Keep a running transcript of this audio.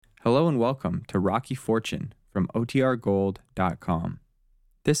Hello and welcome to Rocky Fortune from OTRGold.com.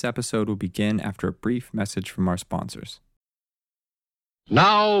 This episode will begin after a brief message from our sponsors.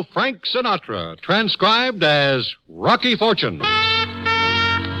 Now, Frank Sinatra, transcribed as Rocky Fortune.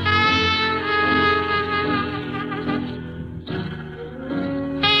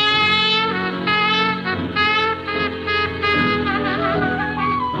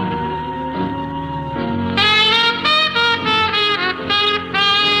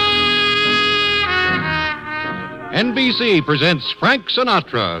 NBC presents Frank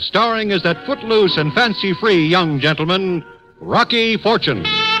Sinatra, starring as that footloose and fancy-free young gentleman, Rocky Fortune.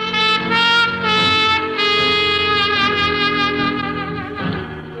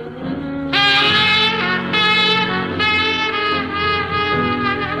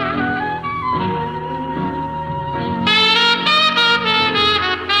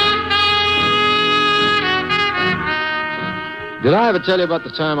 Did I ever tell you about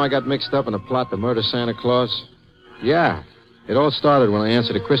the time I got mixed up in a plot to murder Santa Claus? Yeah. It all started when I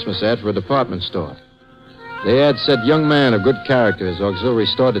answered a Christmas ad for a department store. The ad said, young man of good character as auxiliary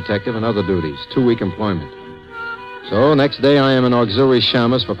store detective and other duties, 2-week employment. So, next day I am an auxiliary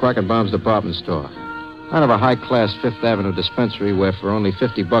shamus for Quackenbaum's department store. Kind of a high-class Fifth Avenue dispensary where for only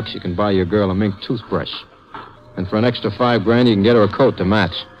 $50 you can buy your girl a mink toothbrush. And for an extra $5,000 you can get her a coat to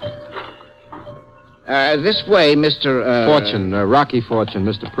match. This way, Mr. Fortune, Rocky Fortune,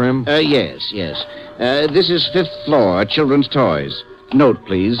 Mr. Prim. Yes. This is 5th floor, children's toys. Note,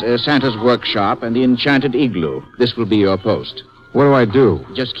 please, Santa's workshop and the enchanted igloo. This will be your post. What do I do?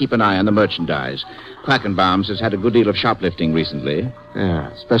 Just keep an eye on the merchandise. Quackenbaum's has had a good deal of shoplifting recently.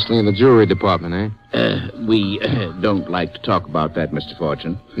 Yeah, especially in the jewelry department, eh? We don't like to talk about that, Mr.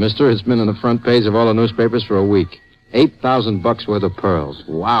 Fortune. Mister, it's been on the front page of all the newspapers for a week. $8,000 worth of pearls.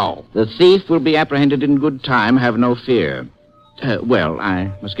 Wow. The thief will be apprehended in good time, have no fear. Well,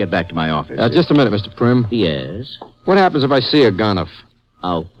 I must get back to my office. Just a minute, Mr. Prim. Yes? What happens if I see a gunner?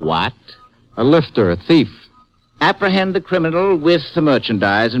 A what? A lifter, a thief. Apprehend the criminal with the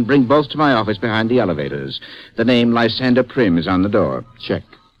merchandise and bring both to my office behind the elevators. The name Lysander Prim is on the door. Check.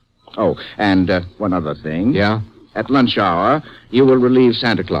 Oh, and one other thing. Yeah? At lunch hour, you will relieve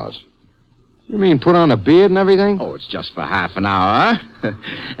Santa Claus. You mean put on a beard and everything? Oh, it's just for half an hour.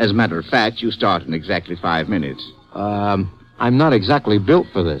 As a matter of fact, you start in exactly 5 minutes. I'm not exactly built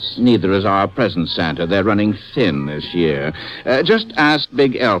for this. Neither is our present Santa. They're running thin this year. Just ask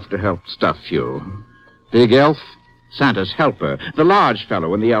Big Elf to help stuff you. Big Elf? Santa's helper, the large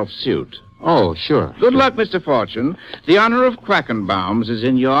fellow in the elf suit. Oh, sure. Good luck, Mr. Fortune. The honor of Quackenbaum's is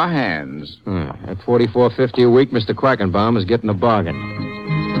in your hands. At $44.50 a week, Mr. Quackenbaum is getting a bargain.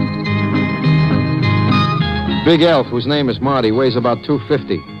 Big Elf, whose name is Marty, weighs about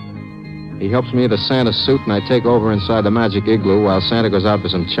 250. He helps me into Santa's suit, and I take over inside the magic igloo while Santa goes out for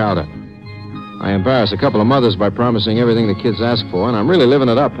some chowder. I embarrass a couple of mothers by promising everything the kids ask for, and I'm really living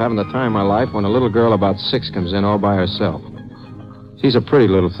it up, having the time of my life when a little girl about 6 comes in all by herself. She's a pretty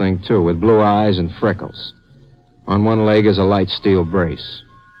little thing, too, with blue eyes and freckles. On one leg is a light steel brace.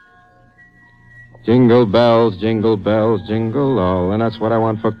 Jingle bells, jingle all, and that's what I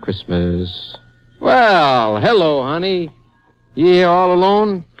want for Christmas. Well, hello, honey. You here all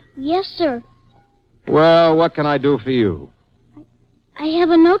alone? Yes, sir. Well, what can I do for you? I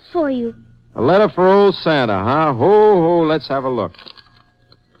have a note for you. A letter for old Santa, huh? Ho, let's have a look.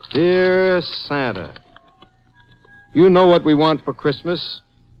 Dear Santa, you know what we want for Christmas.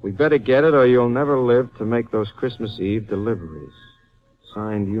 We better get it or you'll never live to make those Christmas Eve deliveries.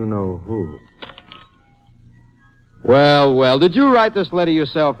 Signed, you know who. Well, did you write this letter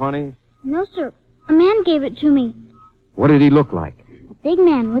yourself, honey? No, sir. A man gave it to me. What did he look like? A big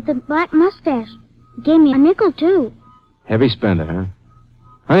man with a black mustache. He gave me a nickel, too. Heavy spender, huh?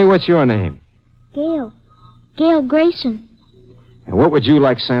 Honey, what's your name? Gail. Gail Grayson. And what would you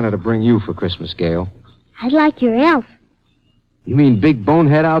like Santa to bring you for Christmas, Gail? I'd like your elf. You mean Big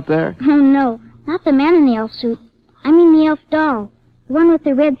Bonehead out there? Oh, no. Not the man in the elf suit. I mean the elf doll. The one with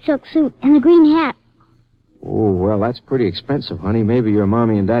the red silk suit and the green hat. Oh, well, that's pretty expensive, honey. Maybe your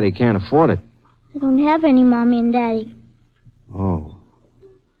mommy and daddy can't afford it. I don't have any mommy and daddy. Oh.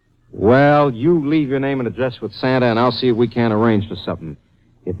 Well, you leave your name and address with Santa, and I'll see if we can't arrange for something.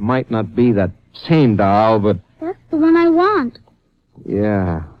 It might not be that same doll, but... That's the one I want.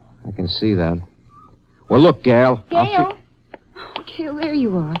 Yeah, I can see that. Well, look, Gail. Gail? Gail, there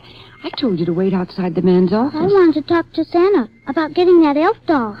you are. I told you to wait outside the man's office. I wanted to talk to Santa about getting that elf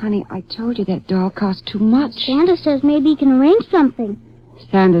doll. Honey, I told you that doll cost too much. Santa says maybe he can arrange something.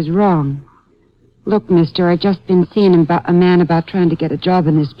 Santa's wrong. Look, mister, I just been seeing a man about trying to get a job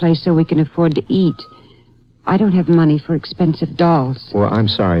in this place so we can afford to eat. I don't have money for expensive dolls. Well, I'm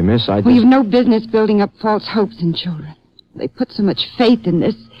sorry, miss. Well, you've no business building up false hopes in children. They put so much faith in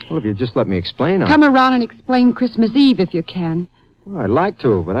this. Well, if you just let me explain... Come around and explain Christmas Eve if you can. Well, I'd like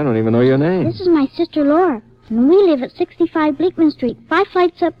to, but I don't even know your name. This is my sister Laura, and we live at 65 Bleakman Street, 5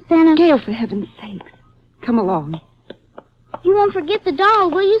 flights up Santa. Gail, for heaven's sakes. Come along. You won't forget the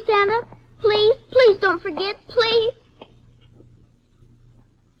doll, will you, Santa? Please, please don't forget, please.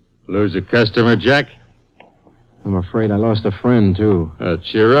 Lose a customer, Jack? I'm afraid I lost a friend, too.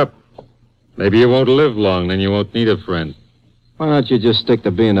 Cheer up. Maybe you won't live long, then you won't need a friend. Why don't you just stick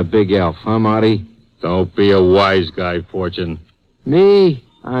to being a big elf, huh, Marty? Don't be a wise guy, Fortune. Me?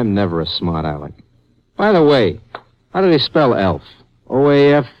 I'm never a smart aleck. By the way, how do they spell elf?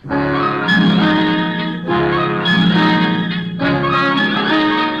 O-A-F?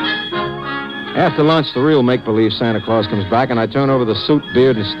 After lunch, the real make-believe Santa Claus comes back, and I turn over the suit,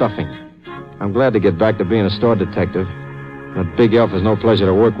 beard, and stuffing. I'm glad to get back to being a store detective. That big elf is no pleasure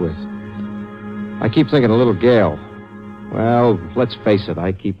to work with. I keep thinking of little Gail. Well, let's face it,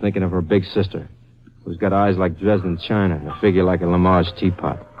 I keep thinking of her big sister, who's got eyes like Dresden china and a figure like a Lamarge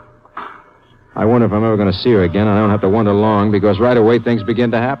teapot. I wonder if I'm ever going to see her again. I don't have to wonder long, because right away things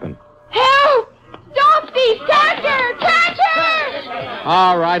begin to happen. Help! Dopsy! Catch her! Catch her!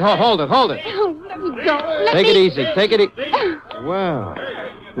 All right, hold it. Oh, let me go. Take it easy. Well,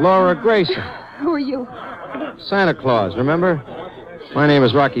 Laura Grayson. Who are you? Santa Claus, remember? My name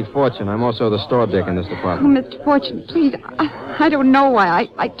is Rocky Fortune. I'm also the store dick in this Oh, department. Mr. Fortune, please. I don't know why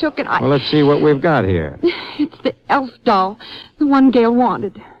I took it. Well, let's see what we've got here. It's the elf doll, the one Gail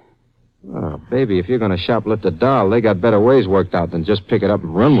wanted. Oh, baby, if you're going to shoplift a doll, they got better ways worked out than just pick it up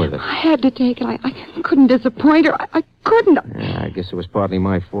and run with it. I had to take it. I couldn't disappoint her. I couldn't. Yeah, I guess it was partly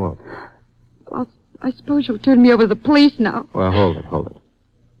my fault. Well, I suppose you'll turn me over to the police now. Well, hold it.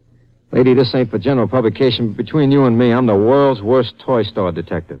 Lady, this ain't for general publication, but between you and me, I'm the world's worst toy store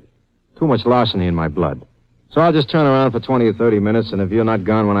detective. Too much larceny in my blood. So I'll just turn around for 20 or 30 minutes, and if you're not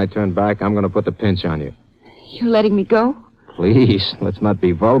gone when I turn back, I'm going to put the pinch on you. You're letting me go? Please, let's not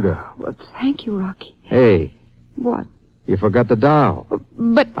be vulgar. Well, thank you, Rocky. Hey, What? you forgot the doll.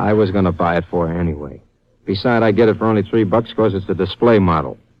 But I was going to buy it for her anyway. Besides, I get it for only $3 because it's the display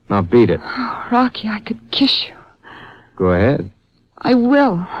model. Now beat it. oh, Rocky, I could kiss you. Go ahead. I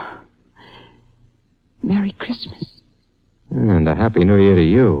will. Merry Christmas. And a Happy New Year to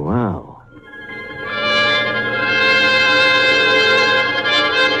you. Wow.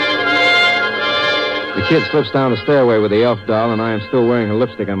 The kid slips down the stairway with the elf doll, and I am still wearing her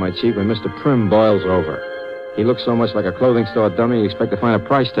lipstick on my cheek when Mr. Prim boils over. He looks so much like a clothing store dummy, you expect to find a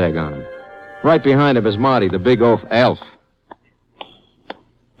price tag on him. Right behind him is Marty, the big oaf elf.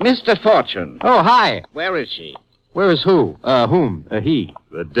 Mr. Fortune. Oh, hi. Where is she? Where is who? Whom? He.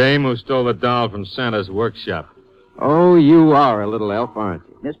 The dame who stole the doll from Santa's workshop. Oh, you are a little elf, aren't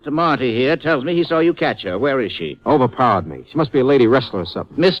you? Mr. Monty here tells me he saw you catch her. Where is she? Overpowered me. She must be a lady wrestler or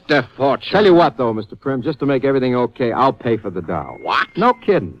something. Mr. Fortune. Tell you what, though, Mr. Prim, just to make everything okay, I'll pay for the doll. What? No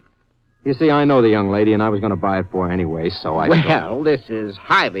kidding. You see, I know the young lady, and I was going to buy it for her anyway, so I... Well, this is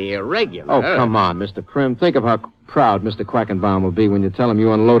highly irregular. Oh, come on, Mr. Prim. Think of how proud Mr. Quackenbaum will be when you tell him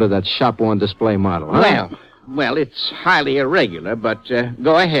you unloaded that shop-worn display model. Huh? Well, it's highly irregular, but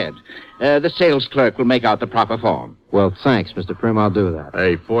go ahead. The sales clerk will make out the proper form. Well, thanks, Mr. Prim. I'll do that.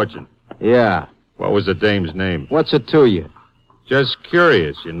 Hey, Fortune, Yeah. what was the dame's name? What's it to you? Just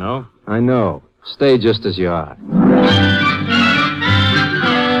curious, you know. I know. Stay just as you are.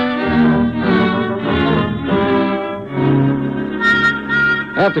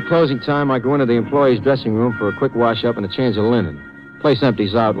 After closing time, I go into the employee's dressing room for a quick wash-up and a change of linen. Place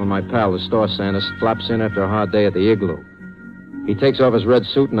empties out when my pal, the store Santa, slaps in after a hard day at the igloo. He takes off his red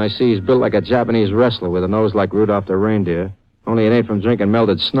suit, and I see he's built like a Japanese wrestler with a nose like Rudolph the reindeer, only it ain't from drinking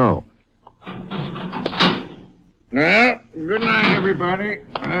melted snow. Well, good night, everybody.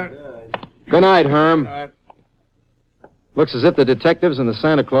 Good night, Herm. Looks as if the detectives and the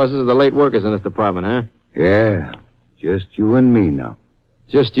Santa Clauses are the late workers in this department, huh? Yeah, just you and me now.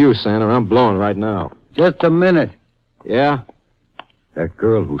 Just you, Santa. I'm blowing right now. Just a minute. Yeah? That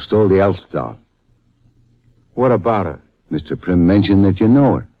girl who stole the elf doll. What about her? Mr. Prim mentioned that you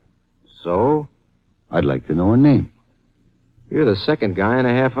know her. So? I'd like to know her name. You're the second guy in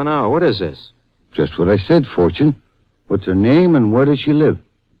a half an hour. What is this? Just what I said, Fortune. What's her name and where does she live?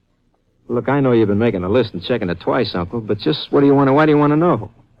 Look, I know you've been making a list and checking it twice, Uncle, but just why do you want to know?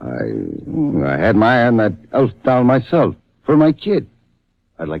 I had my eye on that elf doll myself. For my kid.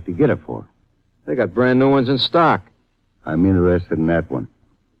 I'd like to get her for her. They got brand new ones in stock. I'm interested in that one.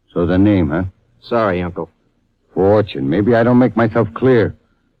 So the name, huh? Sorry, Uncle. Fortune. Maybe I don't make myself clear.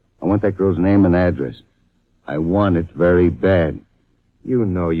 I want that girl's name and address. I want it very bad. You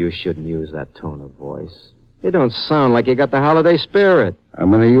know you shouldn't use that tone of voice. It don't sound like you got the holiday spirit. I'm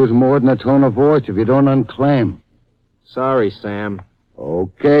going to use more than a tone of voice if you don't unclaim. Sorry, Sam.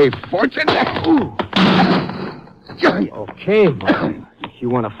 Okay, Fortune. Ooh. Okay, Mom. You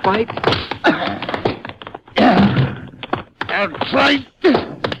want to fight? I'll try.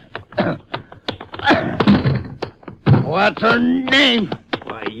 What's her name?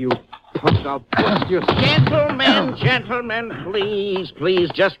 Why, you punk, I'll bust your... Gentlemen,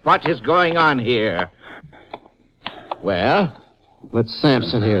 please, just what is going on here? Well? Let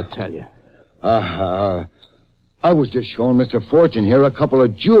Samson here tell you. I was just showing Mr. Fortune here a couple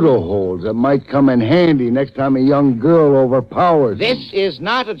of judo holds that might come in handy next time a young girl overpowers This him. is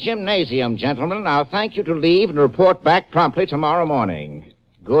not a gymnasium, gentlemen. I'll thank you to leave and report back promptly tomorrow morning.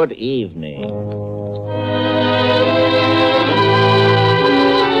 Good evening.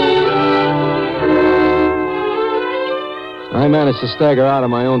 I managed to stagger out of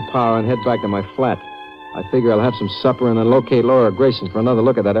my own power and head back to my flat. I figure I'll have some supper and then locate Laura Grayson for another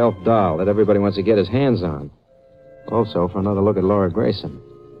look at that elf doll that everybody wants to get his hands on. Also, for another look at Laura Grayson.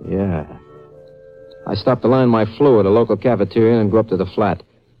 Yeah. I stopped to line my flu at a local cafeteria and go up to the flat.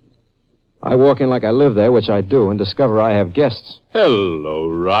 I walk in like I live there, which I do, and discover I have guests. Hello,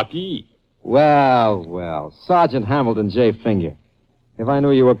 Rocky. Well, Sergeant Hamilton J. Finger. If I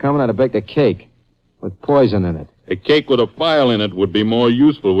knew you were coming, I'd have baked a cake with poison in it. A cake with a file in it would be more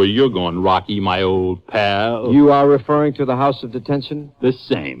useful where you're going, Rocky, my old pal. You are referring to the House of Detention? The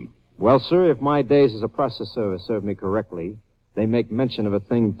same. Well, sir, if my days as a process server serve me correctly, they make mention of a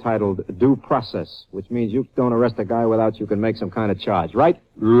thing titled due process, which means you don't arrest a guy without you can make some kind of charge, right?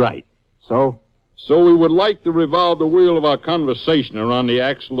 Right. So? So we would like to revolve the wheel of our conversation around the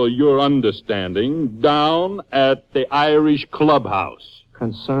axle of your understanding down at the Irish Clubhouse.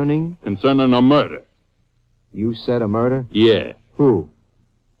 Concerning a murder. You said a murder? Yeah. Who?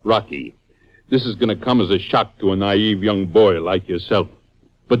 Rocky, this is going to come as a shock to a naive young boy like yourself.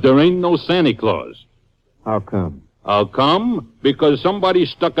 But there ain't no Santa Claus. How come? How come? Because somebody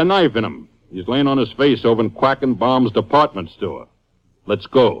stuck a knife in him. He's laying on his face over in Quackenbaum's department store. Let's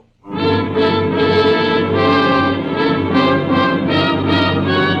go.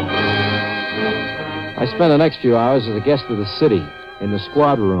 I spent the next few hours as a guest of the city, in the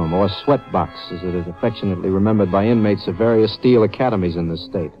squad room, or sweatbox, as it is affectionately remembered by inmates of various steel academies in this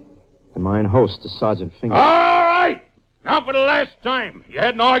state. And mine host is Sergeant Finger. All right! Now for the last time. You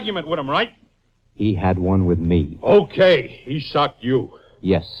had an argument with him, right? He had one with me. Okay, he socked you.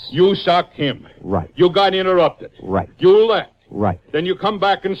 Yes. You socked him. Right. You got interrupted. Right. You left. Right. Then you come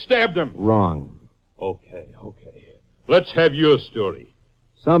back and stabbed him. Wrong. Okay. Let's have your story.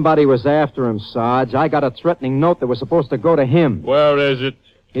 Somebody was after him, Sarge. I got a threatening note that was supposed to go to him. Where is it?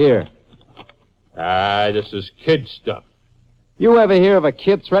 Here. This is kid stuff. You ever hear of a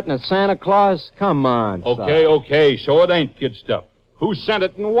kid threatening Santa Claus? Come on, Sarge. Okay, so it ain't kid stuff. Who sent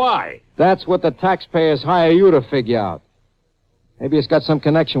it and why? That's what the taxpayers hire you to figure out. Maybe it's got some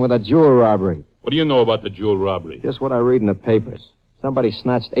connection with a jewel robbery. What do you know about the jewel robbery? Just what I read in the papers. Somebody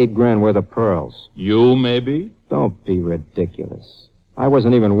snatched $8,000 worth of pearls. You, maybe? Don't be ridiculous. I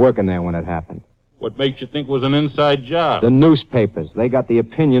wasn't even working there when it happened. What makes you think it was an inside job? The newspapers. They got the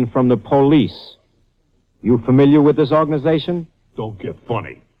opinion from the police. You familiar with this organization? Don't get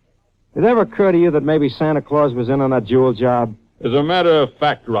funny. Did it ever occur to you that maybe Santa Claus was in on that jewel job? As a matter of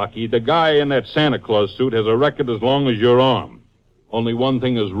fact, Rocky, the guy in that Santa Claus suit has a record as long as your arm. Only one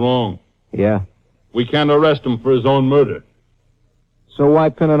thing is wrong. Yeah? We can't arrest him for his own murder. So why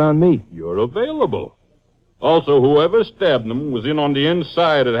pin it on me? You're available. Also, whoever stabbed him was in on the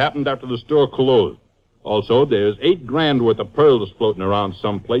inside. It happened after the store closed. Also, there's $8,000 worth of pearls floating around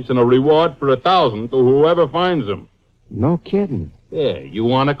someplace and a reward for 1,000 to whoever finds them. No kidding. Yeah, you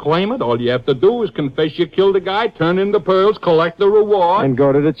want to claim it? All you have to do is confess you killed a guy, turn in the pearls, collect the reward. And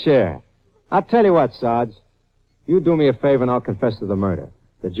go to the chair. I'll tell you what, Sarge. You do me a favor and I'll confess to the murder.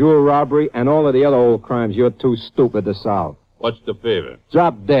 The jewel robbery and all of the other old crimes you're too stupid to solve. What's the favor?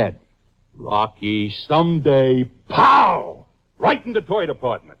 Drop dead. Rocky, someday, pow! Right in the toy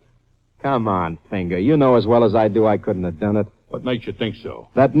department. Come on, Finger. You know as well as I do I couldn't have done it. What makes you think so?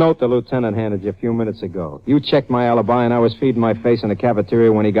 That note the lieutenant handed you a few minutes ago. You checked my alibi, and I was feeding my face in the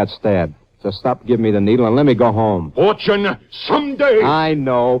cafeteria when he got stabbed. So stop giving me the needle and let me go home. Fortune, someday... I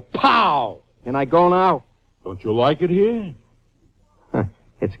know. Pow! Can I go now? Don't you like it here?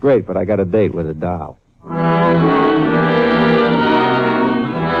 It's great, but I got a date with a doll.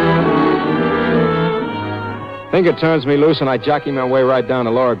 Finger turns me loose, and I jockey my way right down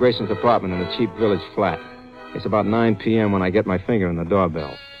to Laura Grayson's apartment in a cheap village flat. It's about 9 p.m. when I get my finger in the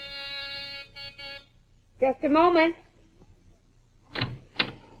doorbell. Just a moment.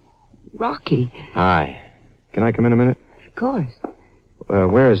 Rocky. Hi. Can I come in a minute? Of course.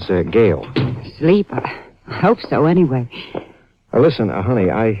 Where's Gail? Sleep. I hope so, anyway. Listen,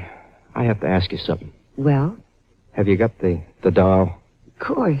 honey, I have to ask you something. Well? Have you got the doll? Of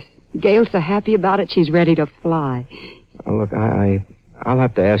course. Gail's so happy about it, she's ready to fly. Look, I'll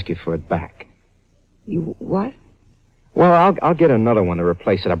have to ask you for it back. You what? Well, I'll get another one to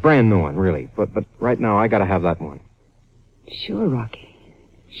replace it, a brand new one, really. But right now, I gotta have that one. Sure, Rocky.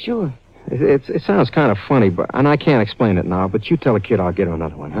 Sure. It sounds kind of funny, and I can't explain it now, but you tell the kid I'll get her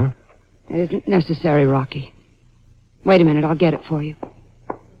another one, huh? It isn't necessary, Rocky. Wait a minute, I'll get it for you.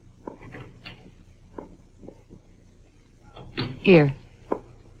 Here.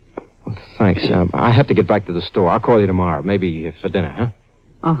 Well, thanks. I have to get back to the store. I'll call you tomorrow, maybe for dinner, huh?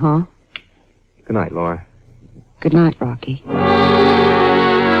 Uh-huh. Good night, Laura. Good night, Rocky.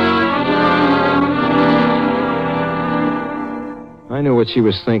 I knew what she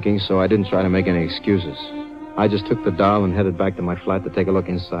was thinking, so I didn't try to make any excuses. I just took the doll and headed back to my flat to take a look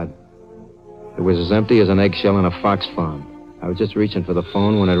inside. It was as empty as an eggshell in a fox farm. I was just reaching for the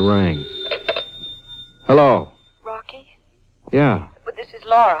phone when it rang. Hello? Rocky? Yeah. But this is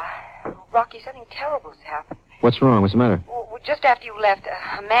Laura. Rocky, something terrible's happened. What's wrong? What's the matter? Well, just after you left,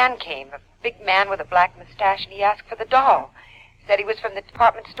 a man came, a big man with a black mustache, and he asked for the doll. Said he was from the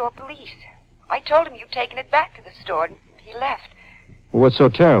department store police. I told him you'd taken it back to the store, and he left. What's so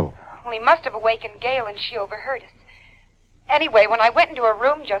terrible? Well, he must have awakened Gail, and she overheard us. Anyway, when I went into her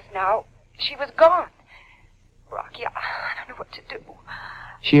room just now, she was gone. Rocky, I don't know what to do.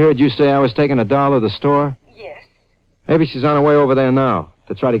 She heard you say I was taking a doll to the store? Yes. Maybe she's on her way over there now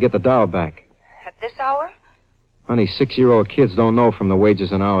to try to get the doll back. At this hour? Honey, 6-year-old kids don't know from the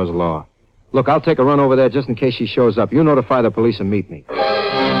wages and hours law. Look, I'll take a run over there just in case she shows up. You notify the police and meet me.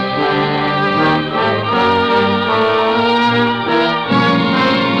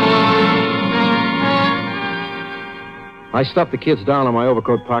 I stuffed the kid's doll in my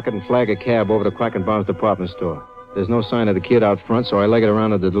overcoat pocket and flagged a cab over to Quackenbaum's department store. There's no sign of the kid out front, so I leg it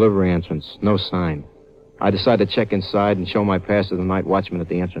around to the delivery entrance. No sign. I decided to check inside and show my pass to the night watchman at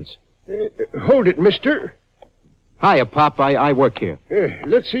the entrance. Hold it, mister. Hiya, Pop. I work here.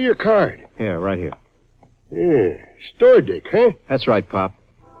 Let's see your card. Here, right here. Yeah, store dick, huh? That's right, Pop.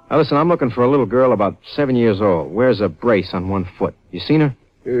 Now, listen, I'm looking for a little girl about 7 years old. Wears a brace on one foot. You seen her?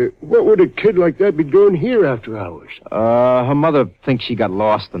 What would a kid like that be doing here after hours? Her mother thinks she got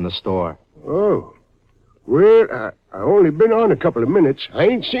lost in the store. Oh. Well, I only been on a couple of minutes. I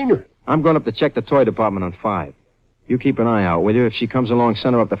ain't seen her. I'm going up to check the toy department on 5. You keep an eye out, will you? If she comes along,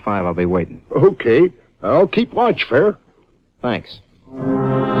 send her up to 5. I'll be waiting. Okay. I'll keep watch, Fair. Thanks. I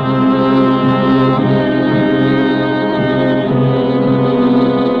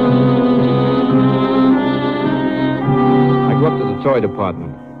go up to the toy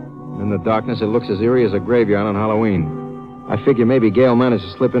department. In the darkness, it looks as eerie as a graveyard on Halloween. I figure maybe Gail managed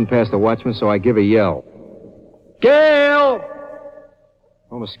to slip in past the watchman, so I give a yell. Gail!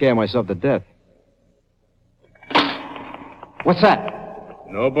 Almost scare myself to death. What's that?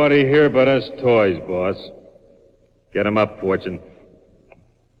 Nobody here but us toys, boss. Get 'em up, Fortune.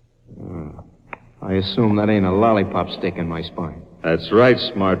 I assume that ain't a lollipop stick in my spine. That's right,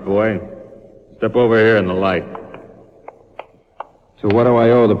 smart boy. Step over here in the light. So what do I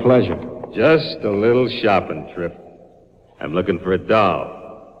owe the pleasure? Just a little shopping trip. I'm looking for a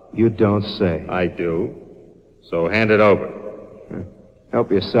doll. You don't say. I do. So hand it over. Help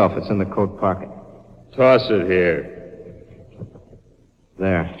yourself. It's in the coat pocket. Toss it here.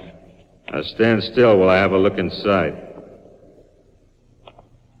 There. Now stand still while I have a look inside.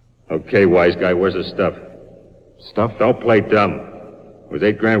 Okay, wise guy, where's the stuff? Stuff? Don't play dumb. There's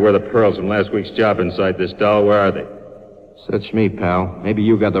 $8,000 worth of pearls from last week's job inside this doll. Where are they? Search me, pal. Maybe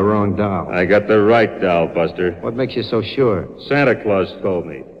you got the wrong doll. I got the right doll, Buster. What makes you so sure? Santa Claus told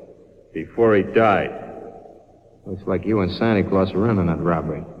me. Before he died. Looks like you and Santa Claus were in on that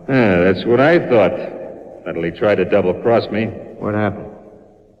robbery. Yeah, that's what I thought. Until he tried to double-cross me. What happened?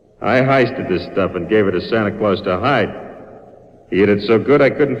 I heisted this stuff and gave it to Santa Claus to hide. He hid it so good I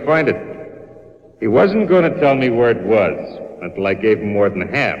couldn't find it. He wasn't going to tell me where it was until I gave him more than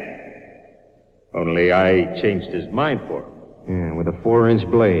half. Only I changed his mind for him. Yeah, with a 4-inch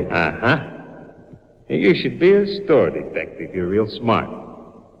blade. Uh-huh. You should be a store detective. You're real smart.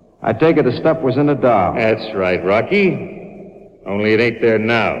 I take it the stuff was in the doll. That's right, Rocky. Only it ain't there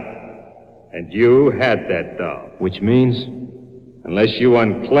now. And you had that doll. Which means? Unless you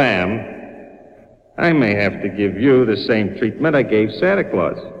unclam, I may have to give you the same treatment I gave Santa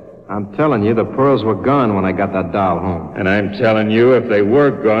Claus. I'm telling you, the pearls were gone when I got that doll home. And I'm telling you, if they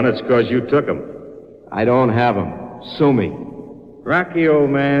were gone, it's because you took them. I don't have 'em. Sue me. Rocky,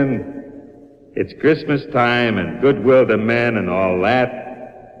 old man, it's Christmas time and goodwill to men and all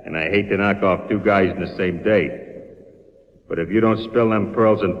that, and I hate to knock off two guys in the same day. But if you don't spill them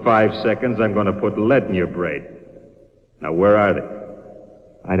pearls in 5 seconds, I'm going to put lead in your brain. Now, where are they?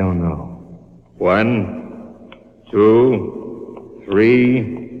 I don't know. 1, 2,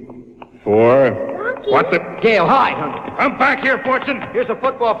 3, 4. Rocky. What the... Gale, hide, honey. Come back here, Fortune. Here's a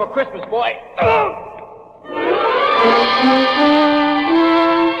football for Christmas, boy.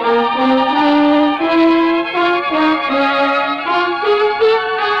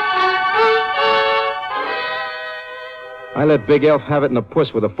 I let Big Elf have it in the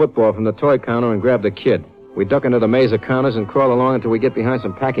puss with a football from the toy counter and grab the kid. We duck into the maze of counters and crawl along until we get behind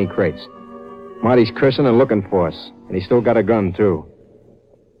some packing crates. Marty's cursing and looking for us, and he's still got a gun, too.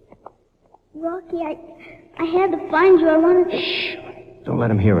 Rocky, I had to find you. I wanted to... Shh. Don't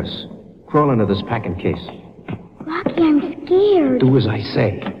let him hear us. Crawl into this packing case. Rocky, I'm scared. Do as I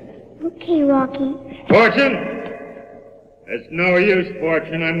say. Okay, Rocky. Fortune! It's no use,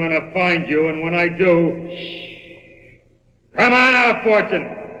 Fortune. I'm going to find you, and when I do... Shh. Come on out, Fortune!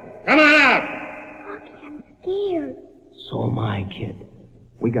 Come on out! Rocky, I'm scared. So am I, kid.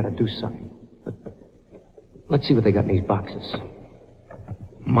 We gotta do something. Let's see what they got in these boxes.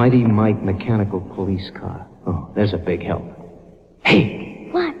 Mighty Mike mechanical police car. Oh, there's a big help. Hey!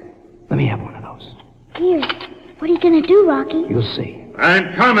 What? Let me have one of those. Here. What are you going to do, Rocky? You'll see.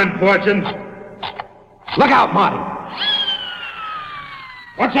 I'm coming, Fortune. Look out, Marty!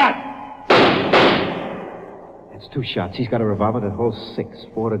 What's that? That's 2 shots. He's got a revolver that holds 6.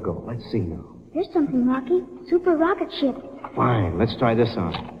 4 to go. Let's see now. There's something, Rocky. Super rocket ship. Fine. Let's try this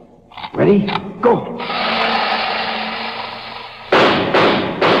on. Ready? Go!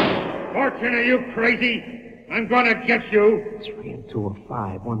 Fortune, are you crazy? I'm gonna get you. 3 and 2 are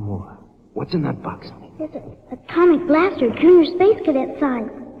 5. One more. What's in that box? There's an atomic blaster, junior space cadet size.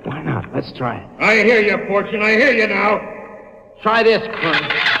 Why not? Let's try it. I hear you, Fortune. I hear you now. Try this,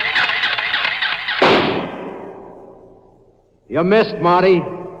 Crunch. You missed, Marty.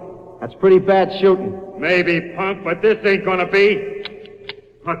 That's pretty bad shooting. Maybe, punk, but this ain't gonna be.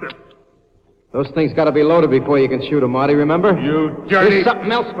 What the... Those things gotta be loaded before you can shoot 'em, Marty, remember? You dirty... Here's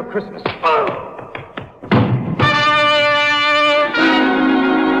something else for Christmas.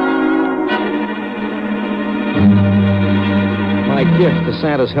 My gift to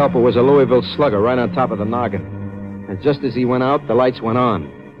Santa's helper was a Louisville Slugger right on top of the noggin. And just as he went out, the lights went on.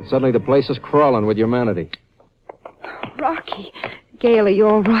 And suddenly the place is crawling with humanity. Rocky. Gail, are you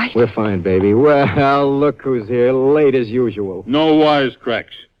all right? We're fine, baby. Well, look who's here, late as usual. No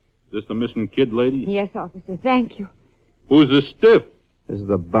wisecracks. This the missing kid lady? Yes, officer. Thank you. Who's the stiff? This is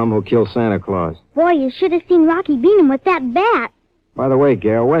the bum who killed Santa Claus. Boy, you should have seen Rocky beat him with that bat. By the way,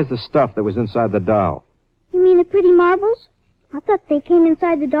 Gail, where's the stuff that was inside the doll? You mean the pretty marbles? I thought they came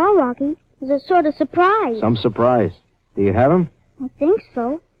inside the doll, Rocky. It was a sort of surprise. Some surprise. Do you have them? I think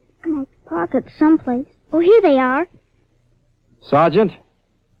so. In my pocket someplace. Oh, here they are. Sergeant?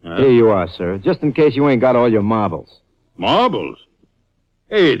 Here you are, sir. Just in case you ain't got all your marbles. Marbles?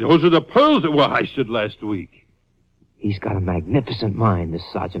 Hey, those are the pearls that were heisted last week. He's got a magnificent mind, this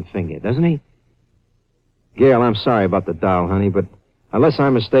Sergeant Finger, doesn't he? Gail, I'm sorry about the doll, honey, but unless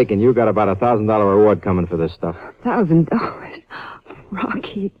I'm mistaken, you got about $1,000 reward coming for this stuff. $1,000?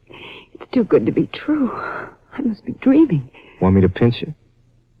 Rocky, it's too good to be true. I must be dreaming. Want me to pinch you?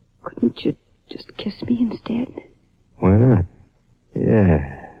 Couldn't you just kiss me instead? Why not?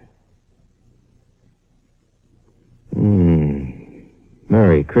 Yeah.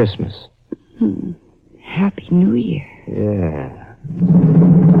 Merry Christmas. Happy New Year. Yeah.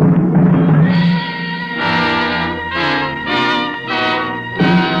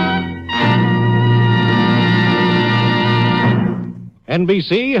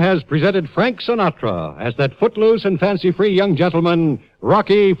 NBC has presented Frank Sinatra as that footloose and fancy-free young gentleman,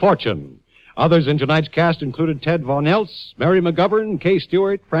 Rocky Fortune. Others in tonight's cast included Ted Von Eltz, Mary McGovern, Kay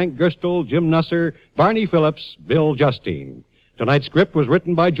Stewart, Frank Gerstle, Jim Nusser, Barney Phillips, Bill Justine. Tonight's script was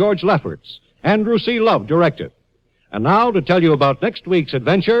written by George Lefferts. Andrew C. Love directed. And now, to tell you about next week's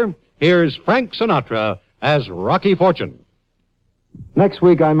adventure, here's Frank Sinatra as Rocky Fortune. Next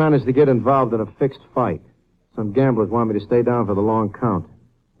week, I managed to get involved in a fixed fight. Some gamblers want me to stay down for the long count,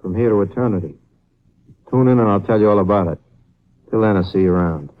 from here to eternity. Tune in and I'll tell you all about it. Till then, I'll see you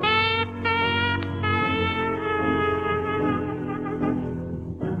around.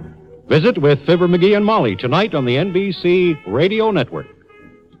 Visit with Fibber McGee and Molly tonight on the NBC Radio Network.